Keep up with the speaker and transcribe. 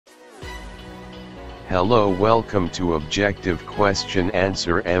Hello, welcome to Objective Question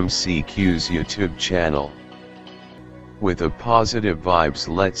Answer MCQs YouTube channel. With a positive vibes,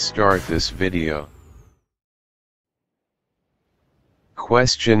 let's start this video.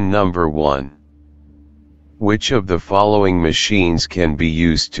 Question number 1. Which of the following machines can be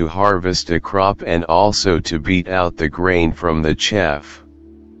used to harvest a crop and also to beat out the grain from the chaff?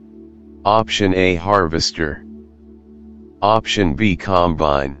 Option A, harvester. Option B,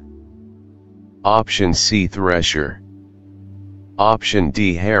 combine. Option C, thresher. Option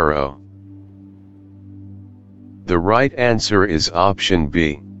D, harrow. The right answer is option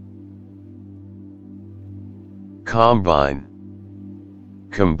B. Combine.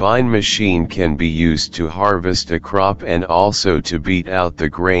 Combine machine can be used to harvest a crop and also to beat out the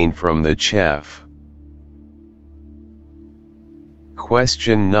grain from the chaff.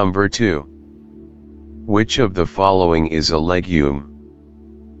 Question number 2. Which of the following is a legume?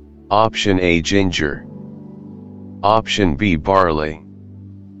 Option A, ginger. Option B, barley.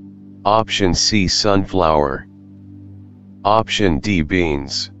 Option C, sunflower. Option D,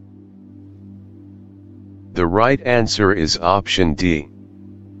 beans. The right answer is option D.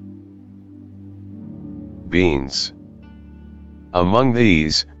 Beans. Among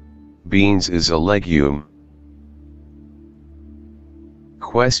these, beans is a legume.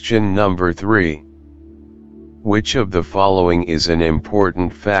 Question number 3. Which of the following is an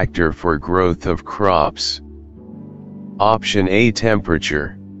important factor for growth of crops? Option A,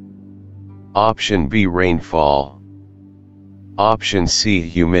 temperature. Option B, rainfall. Option C,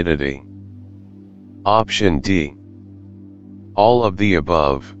 humidity. Option D, all of the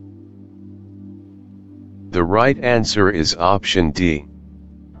above. The right answer is option D.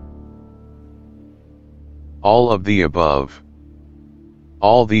 All of the above.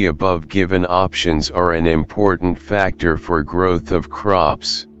 All the above given options are an important factor for growth of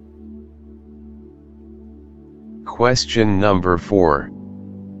crops. Question number 4.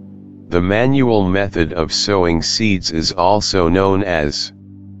 The manual method of sowing seeds is also known as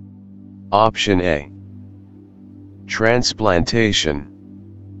Option A, transplantation.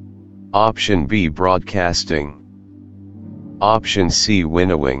 Option B, broadcasting. Option C,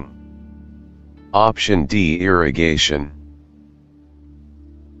 winnowing. Option D, irrigation.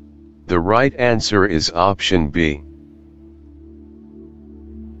 The right answer is option B.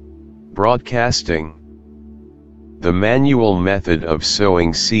 Broadcasting. The manual method of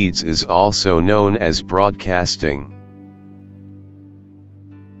sowing seeds is also known as broadcasting.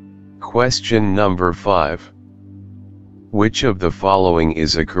 Question number 5. Which of the following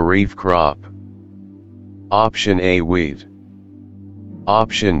is a kharif crop? Option A, wheat.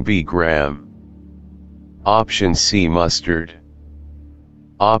 Option B, gram. Option C, mustard.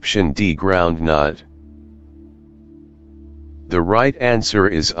 Option D, groundnut. The right answer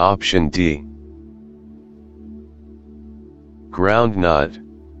is option D. Groundnut.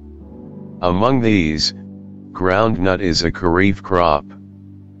 Among these, groundnut is a kharif crop.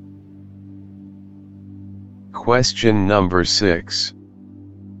 Question number 6.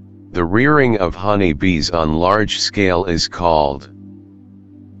 The rearing of honeybees on large scale is called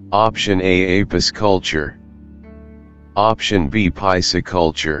Option A, apiculture. Option B,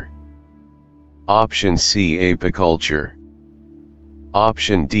 pisciculture. Option C, apiculture.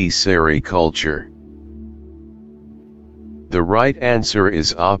 Option D, sericulture. The right answer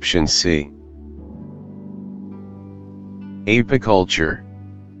is option C. Apiculture.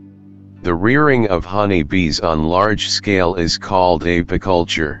 The rearing of honeybees on large scale is called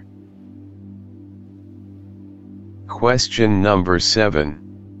apiculture. Question number 7.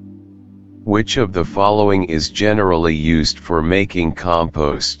 Which of the following is generally used for making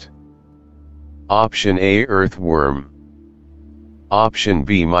compost? Option A, earthworm. Option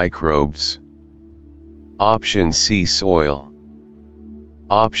B, microbes. Option C, soil.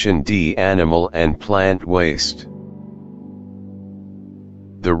 Option D, animal and plant waste.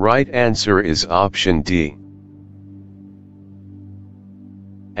 The right answer is option D.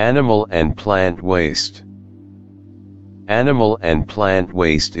 Animal and plant waste. Animal and plant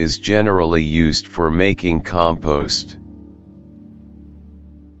waste is generally used for making compost.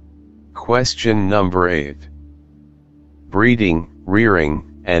 Question number 8. Breeding,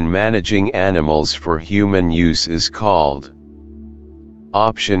 rearing, and managing animals for human use is called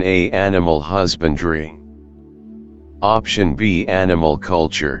Option A, animal husbandry. Option B, animal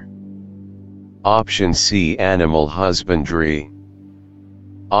culture. Option C, animal husbandry.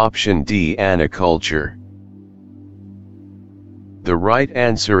 Option D, aniculture. The right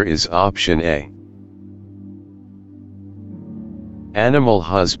answer is option A. Animal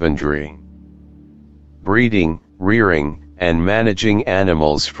husbandry. Breeding, rearing, and managing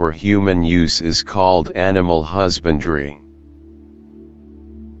animals for human use is called animal husbandry.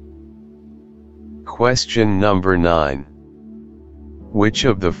 Question number 9. Which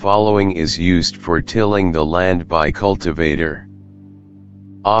of the following is used for tilling the land by cultivator?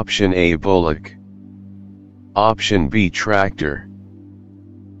 Option A, bullock. Option B, tractor.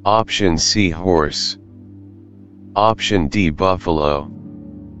 Option C, horse. Option D, buffalo.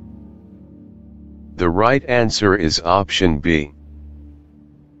 The right answer is option B.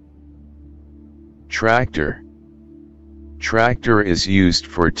 Tractor. Tractor is used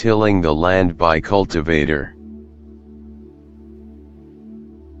for tilling the land by cultivator.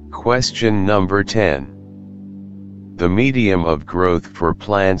 Question number 10. The medium of growth for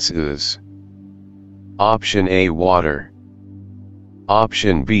plants is option A, water.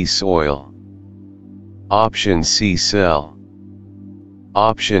 Option B, soil. Option C, cell.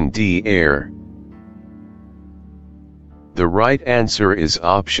 Option D, air. The right answer is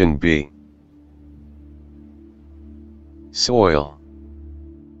option B. Soil.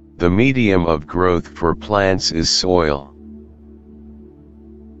 The medium of growth for plants is soil.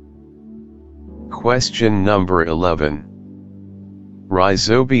 Question number 11.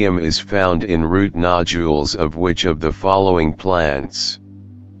 Rhizobium is found in root nodules of which of the following plants?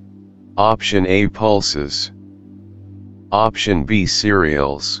 Option A, pulses. Option B,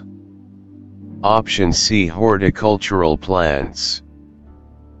 cereals. Option C, horticultural plants.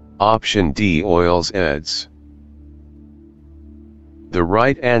 Option D, oilseeds. The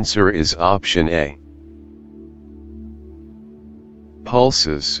right answer is option A.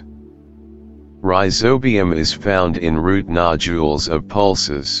 Pulses. Rhizobium is found in root nodules of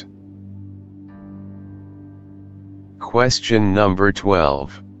pulses. Question number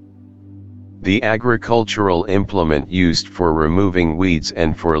 12. The agricultural implement used for removing weeds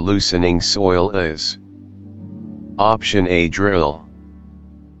and for loosening soil is option A, drill.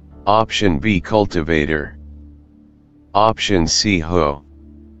 Option B, cultivator. Option C, hoe.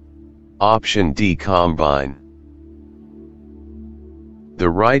 Option D, combine. The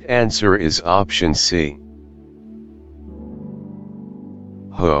right answer is option C.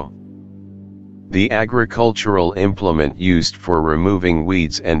 Hoe. The agricultural implement used for removing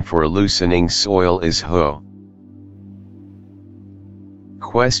weeds and for loosening soil is hoe.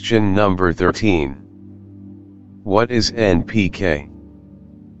 Question number 13. What is NPK?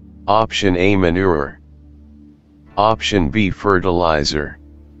 Option A, manure. Option B, fertilizer.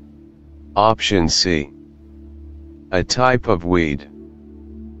 Option C, a type of weed.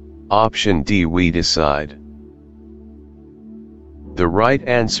 Option D, weedicide. The right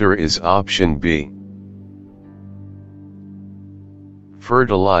answer is option B.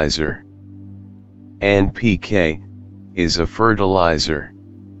 Fertilizer. NPK is a fertilizer.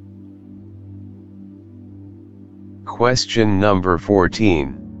 Question number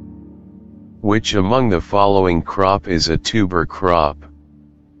 14. Which among the following crop is a tuber crop?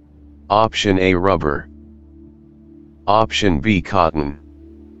 Option A, rubber. Option B, cotton.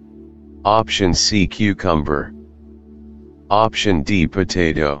 Option C, cucumber. Option D,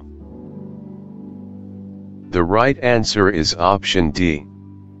 potato. The right answer is option D.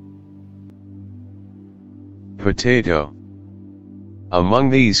 Potato. Among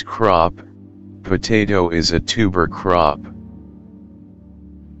these crop, potato is a tuber crop.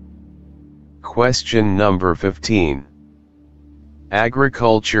 Question number 15.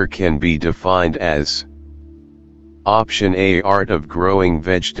 Agriculture can be defined as option A, art of growing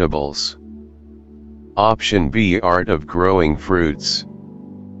vegetables. Option B, art of growing fruits.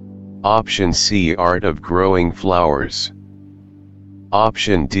 Option C, art of growing flowers.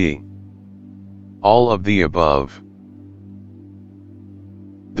 Option D, all of the above.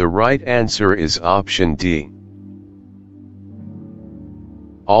 The right answer is option D.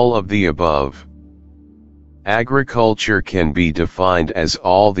 All of the above. Agriculture can be defined as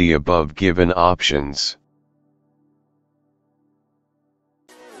all the above given options.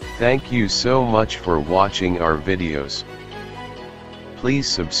 Thank you so much for watching our videos. Please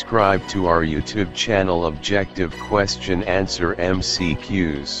subscribe to our YouTube channel Objective Question Answer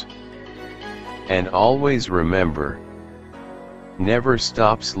MCQs. And always remember, never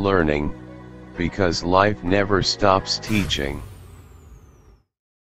stops learning, because life never stops teaching.